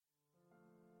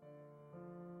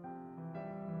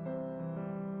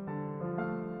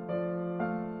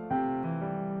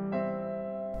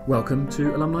Welcome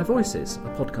to Alumni Voices, a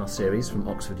podcast series from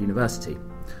Oxford University.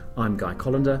 I'm Guy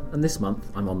Collender, and this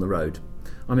month I'm on the road.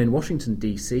 I'm in Washington,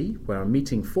 D.C., where I'm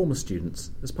meeting former students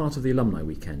as part of the Alumni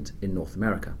Weekend in North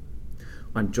America.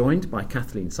 I'm joined by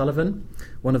Kathleen Sullivan,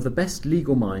 one of the best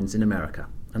legal minds in America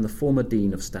and the former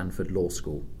Dean of Stanford Law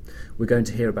School. We're going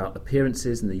to hear about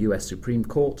appearances in the US Supreme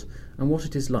Court and what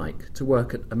it is like to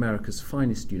work at America's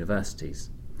finest universities,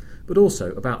 but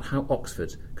also about how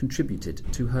Oxford contributed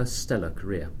to her stellar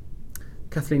career.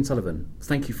 Kathleen Sullivan,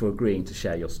 thank you for agreeing to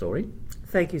share your story.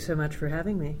 Thank you so much for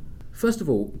having me. First of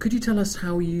all, could you tell us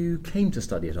how you came to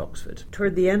study at Oxford?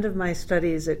 Toward the end of my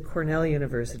studies at Cornell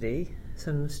University,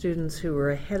 some students who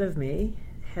were ahead of me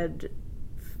had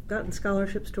gotten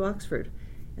scholarships to Oxford,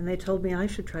 and they told me I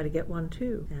should try to get one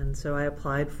too. And so I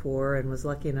applied for and was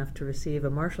lucky enough to receive a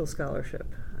Marshall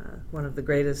Scholarship, one of the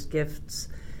greatest gifts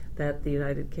that the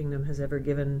United Kingdom has ever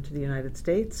given to the United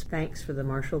States. Thanks for the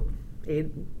Marshall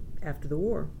aid after the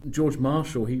war. George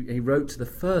Marshall, he wrote to the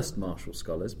first Marshall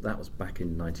Scholars, that was back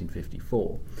in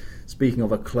 1954, speaking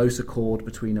of a close accord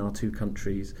between our two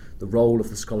countries, the role of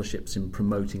the scholarships in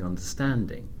promoting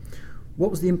understanding. What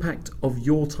was the impact of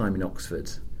your time in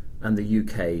Oxford and the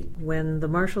UK? When the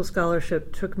Marshall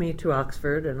Scholarship took me to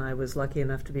Oxford, and I was lucky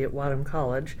enough to be at Wadham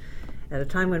College, at a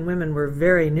time when women were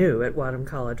very new at Wadham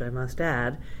College, I must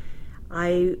add,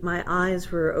 my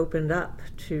eyes were opened up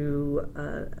to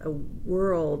a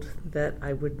world that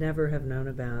I would never have known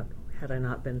about had I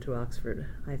not been to Oxford.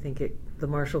 I think the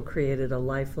Marshall created a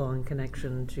lifelong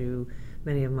connection to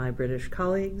many of my British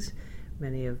colleagues,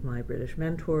 many of my British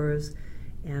mentors,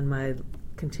 and my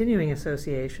continuing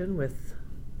association with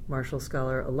Marshall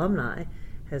Scholar alumni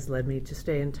has led me to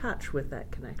stay in touch with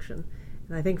that connection.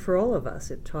 And I think for all of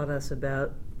us, it taught us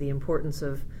about the importance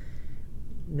of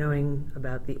knowing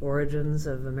about the origins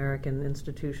of American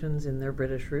institutions in their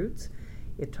British roots.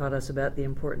 It taught us about the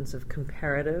importance of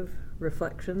comparative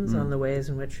reflections on the ways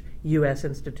in which U.S.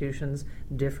 institutions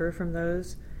differ from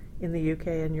those in the UK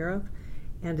and Europe.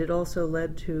 And it also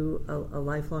led to a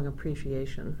lifelong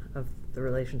appreciation of the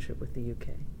relationship with the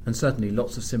UK. And certainly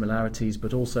lots of similarities,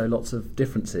 but also lots of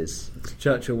differences. As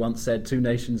Churchill once said, two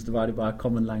nations divided by a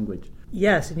common language.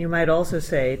 Yes, and you might also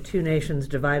say two nations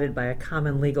divided by a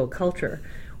common legal culture.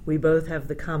 We both have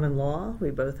the common law,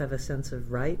 we both have a sense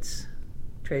of rights,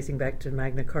 tracing back to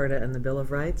Magna Carta and the Bill of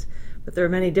Rights, but there are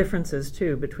many differences,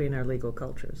 too, between our legal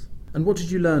cultures. And what did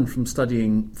you learn from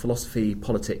studying philosophy,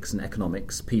 politics and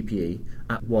economics, PPE,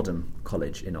 at Wadham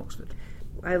College in Oxford?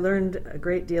 I learned a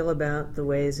great deal about the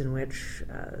ways in which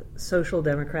social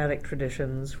democratic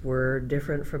traditions were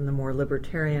different from the more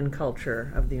libertarian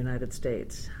culture of the United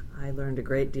States. I learned a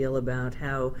great deal about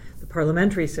how the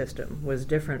parliamentary system was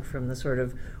different from the sort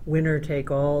of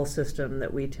winner-take-all system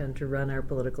that we tend to run our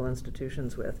political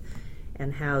institutions with,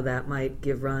 and how that might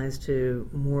give rise to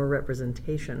more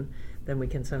representation than we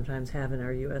can sometimes have in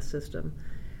our U.S. system.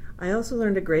 I also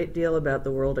learned a great deal about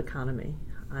the world economy.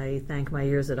 I thank my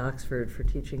years at Oxford for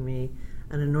teaching me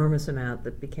an enormous amount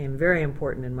that became very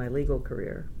important in my legal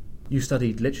career. You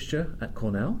studied literature at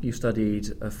Cornell. You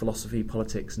studied philosophy,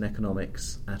 politics and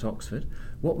economics at Oxford.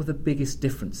 What were the biggest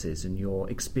differences in your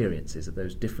experiences at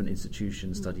those different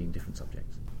institutions studying different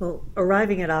subjects? Well,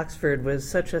 arriving at Oxford was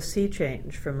such a sea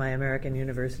change from my American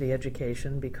university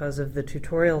education because of the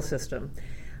tutorial system.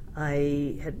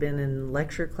 I had been in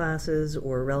lecture classes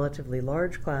or relatively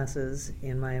large classes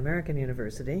in my American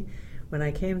university. When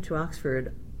I came to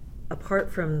Oxford,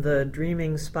 apart from the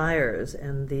dreaming spires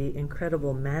and the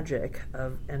incredible magic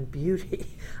and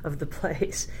beauty of the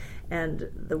place and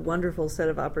the wonderful set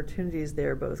of opportunities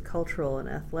there, both cultural and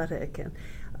athletic, and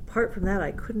apart from that,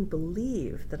 I couldn't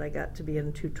believe that I got to be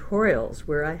in tutorials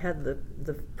where I had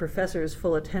the professor's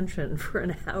full attention for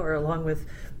an hour along with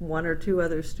one or two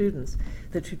other students.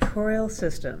 The tutorial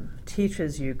system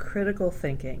teaches you critical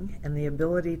thinking and the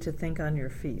ability to think on your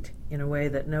feet in a way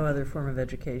that no other form of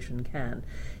education can.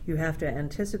 You have to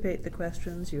anticipate the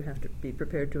questions, you have to be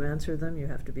prepared to answer them, you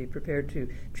have to be prepared to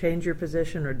change your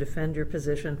position or defend your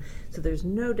position. So there's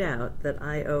no doubt that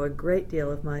I owe a great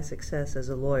deal of my success as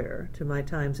a lawyer to my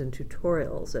times in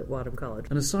tutorials at Wadham College.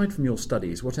 And aside from your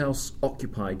studies, what else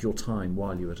occupied your time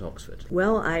while you were at Oxford?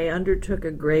 Well, I undertook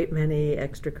a great many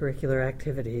extracurricular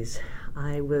activities.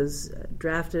 I was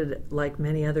drafted, like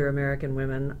many other American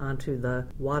women, onto the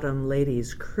Wadham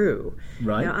Ladies Crew.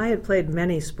 Right. Now, I had played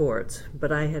many sports, but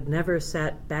I had never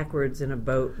sat backwards in a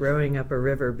boat rowing up a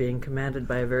river being commanded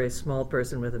by a very small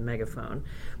person with a megaphone.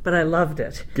 But I loved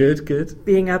it. Good.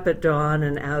 Being up at dawn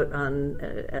and out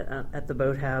at the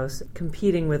boathouse,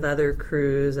 competing with other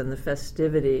crews, and the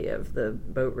festivity of the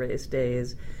boat race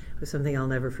days was something I'll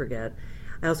never forget.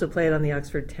 I also played on the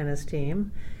Oxford tennis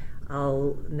team.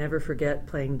 I'll never forget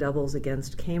playing doubles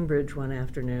against Cambridge one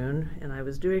afternoon, and I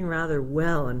was doing rather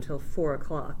well until 4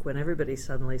 o'clock when everybody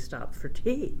suddenly stopped for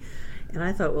tea. And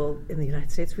I thought, well, in the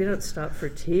United States, we don't stop for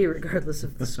tea regardless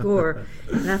of the score.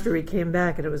 And after we came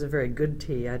back, and it was a very good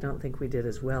tea, I don't think we did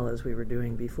as well as we were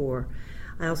doing before.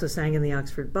 I also sang in the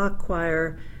Oxford Bach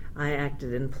Choir. I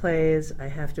acted in plays. I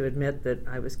have to admit that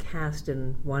I was cast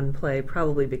in one play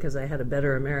probably because I had a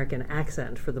better American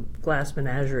accent for the Glass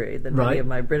Menagerie than many of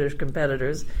my British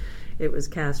competitors. It was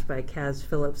cast by Kaz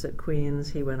Phillips at Queen's.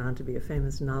 He went on to be a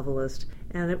famous novelist,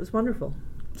 and it was wonderful.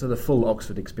 So the full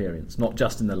Oxford experience, not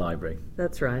just in the library.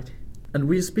 That's right. And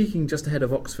we're speaking just ahead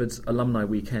of Oxford's alumni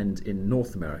weekend in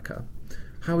North America.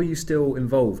 How are you still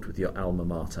involved with your alma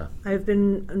mater? I've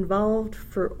been involved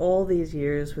for all these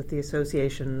years with the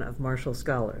Association of Marshall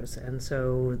Scholars, and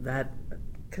so that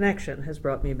connection has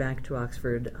brought me back to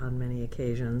Oxford on many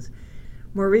occasions.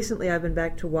 More recently, I've been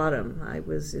back to Wadham. I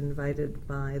was invited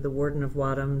by the warden of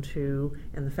Wadham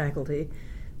and the faculty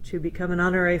to become an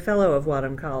honorary fellow of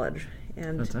Wadham College.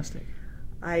 And fantastic.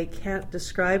 I can't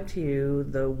describe to you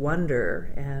the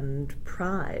wonder and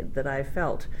pride that I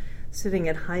felt sitting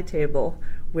at high table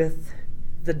with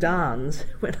the Dons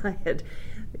when I had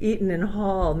eaten in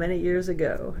Hall many years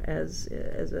ago as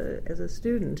a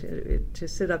student. To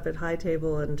sit up at high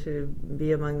table and to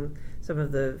be among some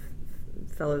of the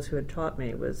fellows who had taught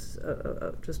me was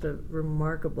just a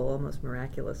remarkable, almost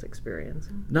miraculous experience.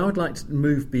 Now I'd like to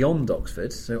move beyond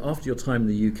Oxford. So after your time in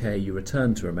the UK, you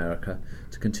returned to America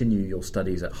to continue your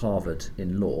studies at Harvard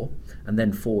in law and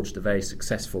then forged a very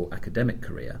successful academic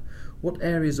career. What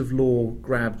areas of law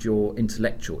grabbed your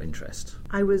intellectual interest?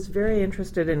 I was very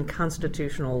interested in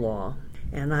constitutional law,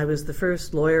 and I was the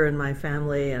first lawyer in my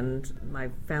family, and my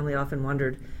family often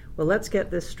wondered, well, let's get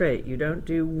this straight. You don't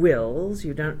do wills,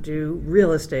 you don't do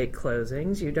real estate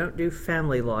closings, you don't do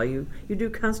family law, you do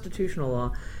constitutional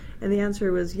law. And the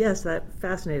answer was yes, that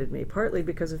fascinated me, partly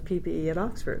because of PPE at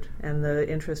Oxford and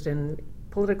the interest in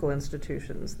political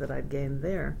institutions that I'd gained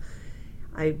there.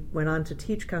 I went on to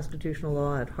teach constitutional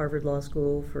law at Harvard Law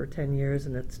School for 10 years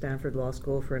and at Stanford Law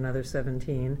School for another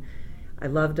 17. I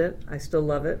loved it. I still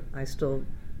love it. I still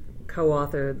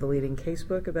co-author the leading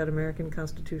casebook about American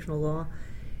constitutional law.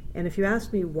 And if you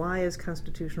ask me why is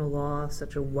constitutional law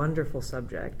such a wonderful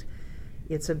subject,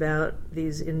 it's about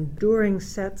these enduring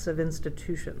sets of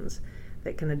institutions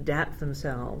that can adapt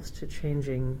themselves to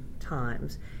changing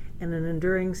times, and an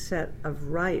enduring set of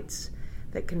rights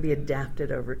that can be adapted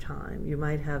over time. You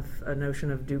might have a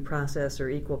notion of due process or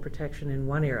equal protection in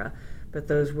one era, but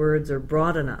those words are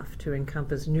broad enough to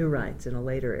encompass new rights in a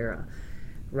later era.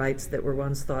 Rights that were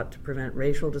once thought to prevent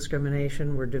racial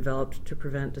discrimination were developed to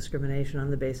prevent discrimination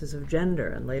on the basis of gender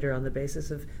and later on the basis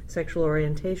of sexual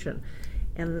orientation.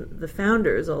 And the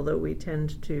founders, although we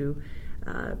tend to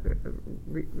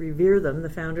revere them, the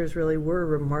founders really were a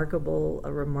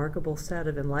remarkable set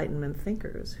of Enlightenment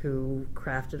thinkers who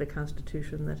crafted a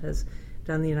constitution that has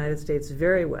done the United States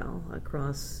very well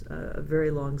across a very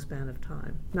long span of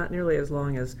time. Not nearly as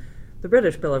long as the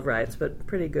British Bill of Rights, but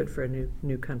pretty good for a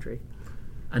new country.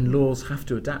 And laws have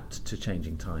to adapt to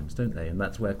changing times, don't they? And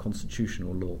that's where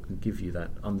constitutional law can give you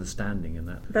that understanding and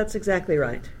that. That's exactly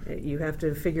right. You have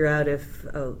to figure out if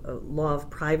a law of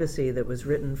privacy that was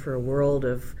written for a world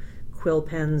of quill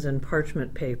pens and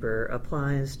parchment paper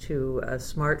applies to a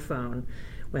smartphone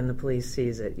when the police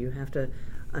sees it. You have to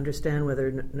understand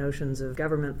whether notions of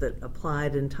government that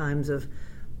applied in times of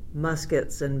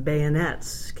muskets and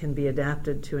bayonets can be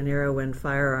adapted to an era when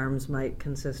firearms might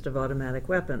consist of automatic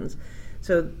weapons.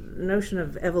 So the notion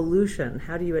of evolution,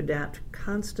 how do you adapt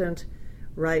constant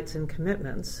rights and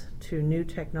commitments to new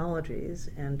technologies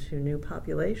and to new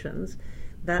populations?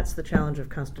 That's the challenge of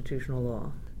constitutional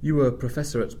law. You were a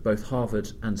professor at both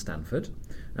Harvard and Stanford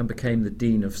and became the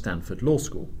Dean of Stanford Law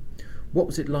School. What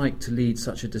was it like to lead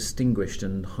such a distinguished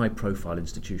and high-profile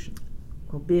institution?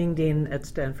 Well, being dean at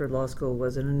Stanford Law School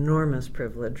was an enormous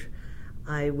privilege.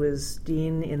 I was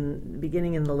dean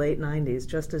beginning in the late 90s,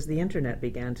 just as the internet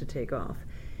began to take off.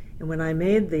 And when I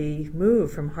made the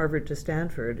move from Harvard to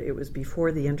Stanford, it was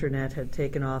before the internet had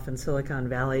taken off and Silicon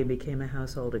Valley became a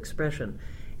household expression.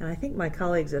 And I think my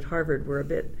colleagues at Harvard were a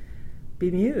bit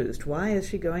bemused. Why is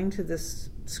she going to this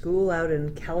school out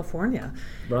in California?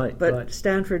 But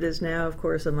Stanford is now, of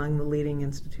course, among the leading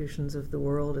institutions of the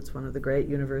world. It's one of the great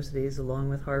universities, along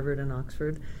with Harvard and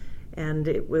Oxford. And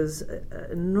it was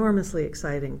enormously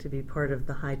exciting to be part of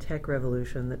the high-tech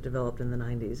revolution that developed in the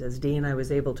 90s. As dean, I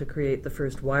was able to create the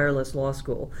first wireless law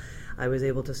school. I was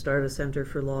able to start a Center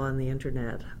for Law on the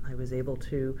Internet. I was able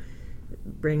to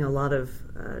bring a lot of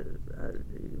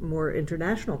more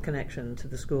international connection to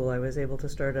the school. I was able to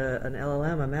start an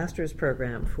LLM, a master's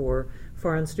program for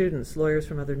foreign students, lawyers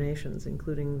from other nations,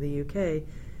 including the UK.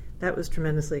 That was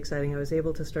tremendously exciting. I was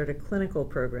able to start a clinical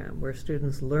program where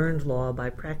students learned law by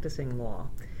practicing law,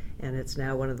 and it's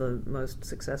now one of the most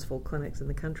successful clinics in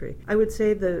the country. I would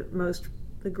say the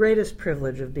greatest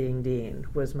privilege of being dean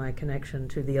was my connection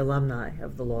to the alumni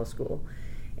of the law school.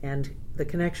 And the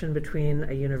connection between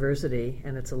a university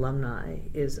and its alumni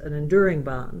is an enduring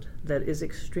bond that is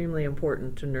extremely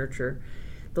important to nurture.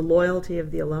 The loyalty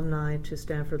of the alumni to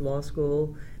Stanford Law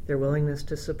School, their willingness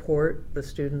to support the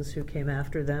students who came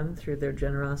after them through their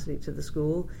generosity to the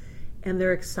school, and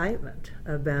their excitement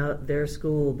about their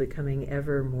school becoming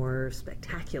ever more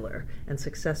spectacular and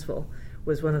successful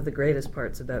was one of the greatest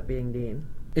parts about being dean.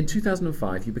 In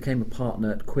 2005, you became a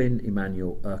partner at Quinn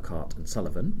Emanuel Urquhart &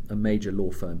 Sullivan, a major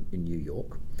law firm in New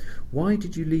York. Why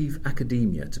did you leave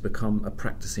academia to become a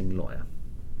practicing lawyer?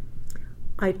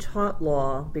 I taught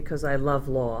law because I love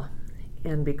law,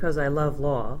 and because I love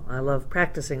law, I love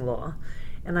practicing law.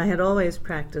 And I had always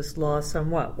practiced law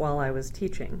somewhat while I was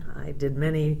teaching. I did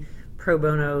many pro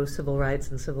bono civil rights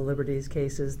and civil liberties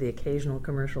cases, the occasional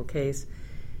commercial case.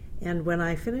 And when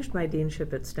I finished my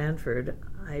deanship at Stanford,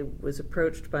 I was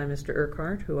approached by Mr.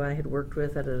 Urquhart, who I had worked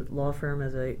with at a law firm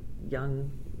as a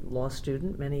young law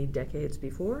student many decades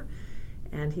before.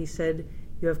 And he said,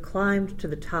 "You have climbed to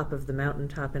the top of the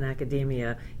mountaintop in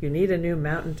academia. You need a new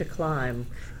mountain to climb.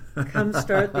 Come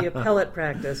start the appellate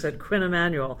practice at Quinn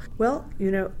Emanuel." Well,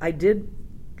 I did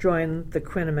join the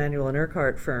Quinn Emanuel and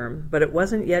Urquhart firm, but it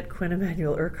wasn't yet Quinn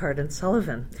Emanuel Urquhart and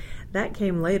Sullivan. That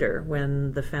came later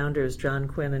when the founders, John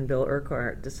Quinn and Bill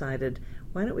Urquhart, decided,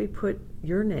 why don't we put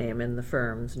your name in the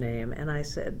firm's name? And I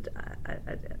said,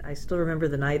 I still remember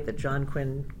the night that John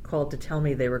Quinn called to tell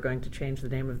me they were going to change the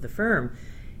name of the firm.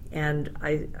 And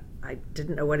I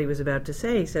didn't know what he was about to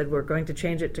say. He said, we're going to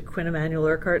change it to Quinn Emanuel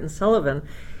Urquhart and Sullivan.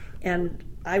 And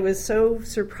I was so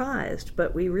surprised,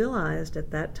 but we realized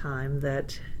at that time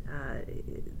that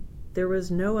there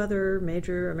was no other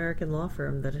major American law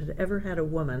firm that had ever had a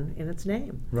woman in its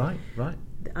name. Right.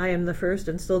 I am the first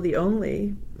and still the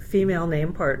only female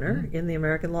name partner in the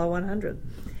American Law 100.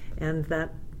 And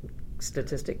that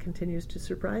statistic continues to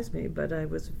surprise me, but I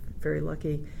was very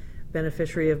lucky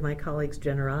beneficiary of my colleagues'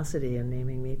 generosity in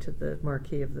naming me to the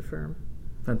marquee of the firm.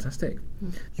 Fantastic.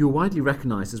 You're widely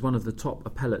recognised as one of the top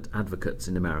appellate advocates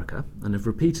in America and have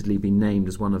repeatedly been named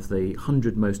as one of the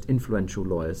 100 most influential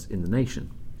lawyers in the nation.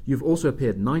 You've also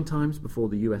appeared 9 times before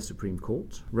the US Supreme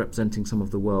Court, representing some of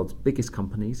the world's biggest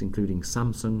companies, including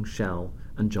Samsung, Shell,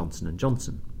 and Johnson &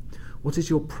 Johnson. What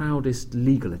is your proudest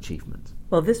legal achievement?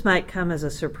 Well, this might come as a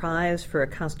surprise for a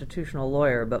constitutional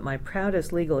lawyer, but my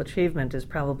proudest legal achievement is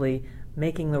probably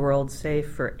making the world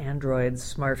safe for Android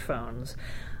smartphones.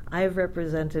 I've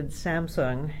represented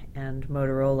Samsung and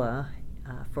Motorola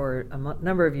for a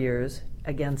number of years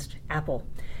against Apple.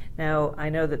 Now, I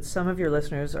know that some of your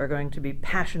listeners are going to be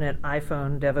passionate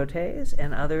iPhone devotees,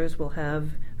 and others will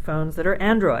have phones that are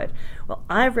Android. Well,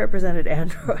 I've represented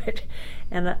Android,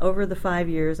 and over the 5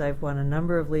 years, I've won a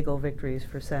number of legal victories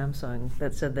for Samsung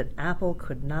that said that Apple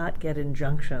could not get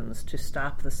injunctions to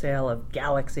stop the sale of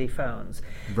Galaxy phones.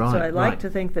 Right, so I like to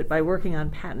think that by working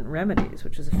on patent remedies,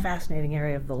 which is a fascinating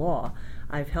area of the law,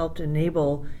 I've helped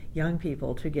enable young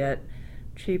people to get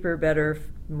cheaper, better,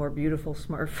 more beautiful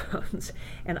smartphones.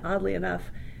 And oddly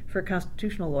enough, for a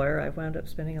constitutional lawyer, I've wound up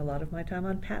spending a lot of my time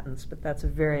on patents, but that's a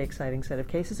very exciting set of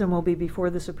cases, and we'll be before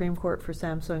the Supreme Court for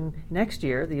Samsung next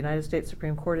year. The United States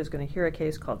Supreme Court is going to hear a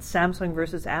case called Samsung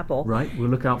versus Apple. Right, we'll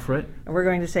look out for it. And we're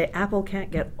going to say Apple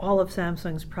can't get all of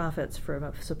Samsung's profits from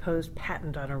a supposed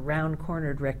patent on a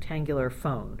round-cornered rectangular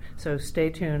phone. So stay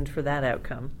tuned for that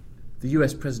outcome. The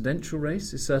US presidential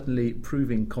race is certainly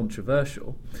proving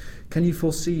controversial. Can you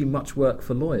foresee much work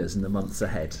for lawyers in the months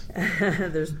ahead?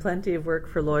 There's plenty of work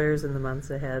for lawyers in the months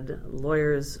ahead.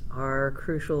 Lawyers are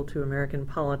crucial to American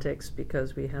politics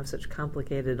because we have such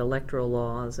complicated electoral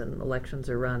laws, and elections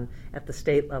are run at the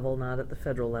state level, not at the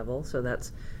federal level. So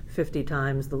that's 50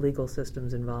 times the legal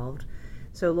systems involved.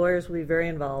 So lawyers will be very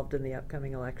involved in the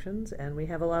upcoming elections, and we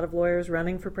have a lot of lawyers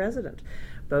running for president.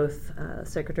 Both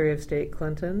Secretary of State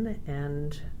Clinton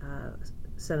and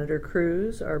Senator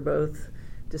Cruz are both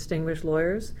distinguished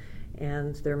lawyers,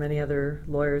 and there are many other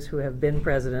lawyers who have been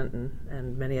president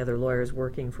and many other lawyers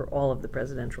working for all of the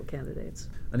presidential candidates.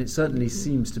 And it certainly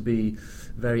seems to be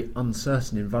a very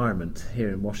uncertain environment here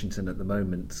in Washington at the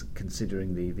moment,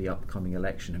 considering the upcoming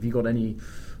election. Have you got any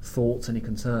thoughts, any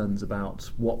concerns about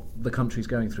what the country's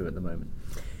going through at the moment?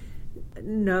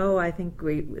 No, I think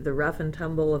the rough and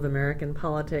tumble of American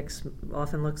politics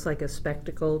often looks like a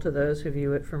spectacle to those who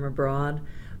view it from abroad.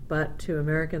 But to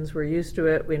Americans, we're used to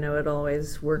it. We know it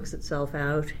always works itself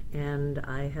out. And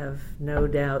I have no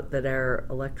doubt that our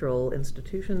electoral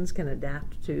institutions can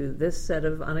adapt to this set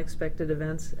of unexpected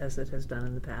events as it has done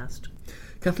in the past.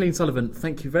 Kathleen Sullivan,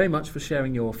 thank you very much for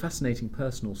sharing your fascinating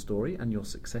personal story and your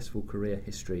successful career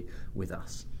history with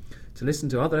us. To listen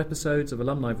to other episodes of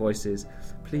Alumni Voices,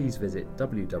 please visit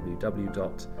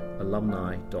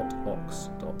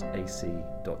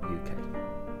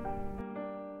www.alumni.ox.ac.uk.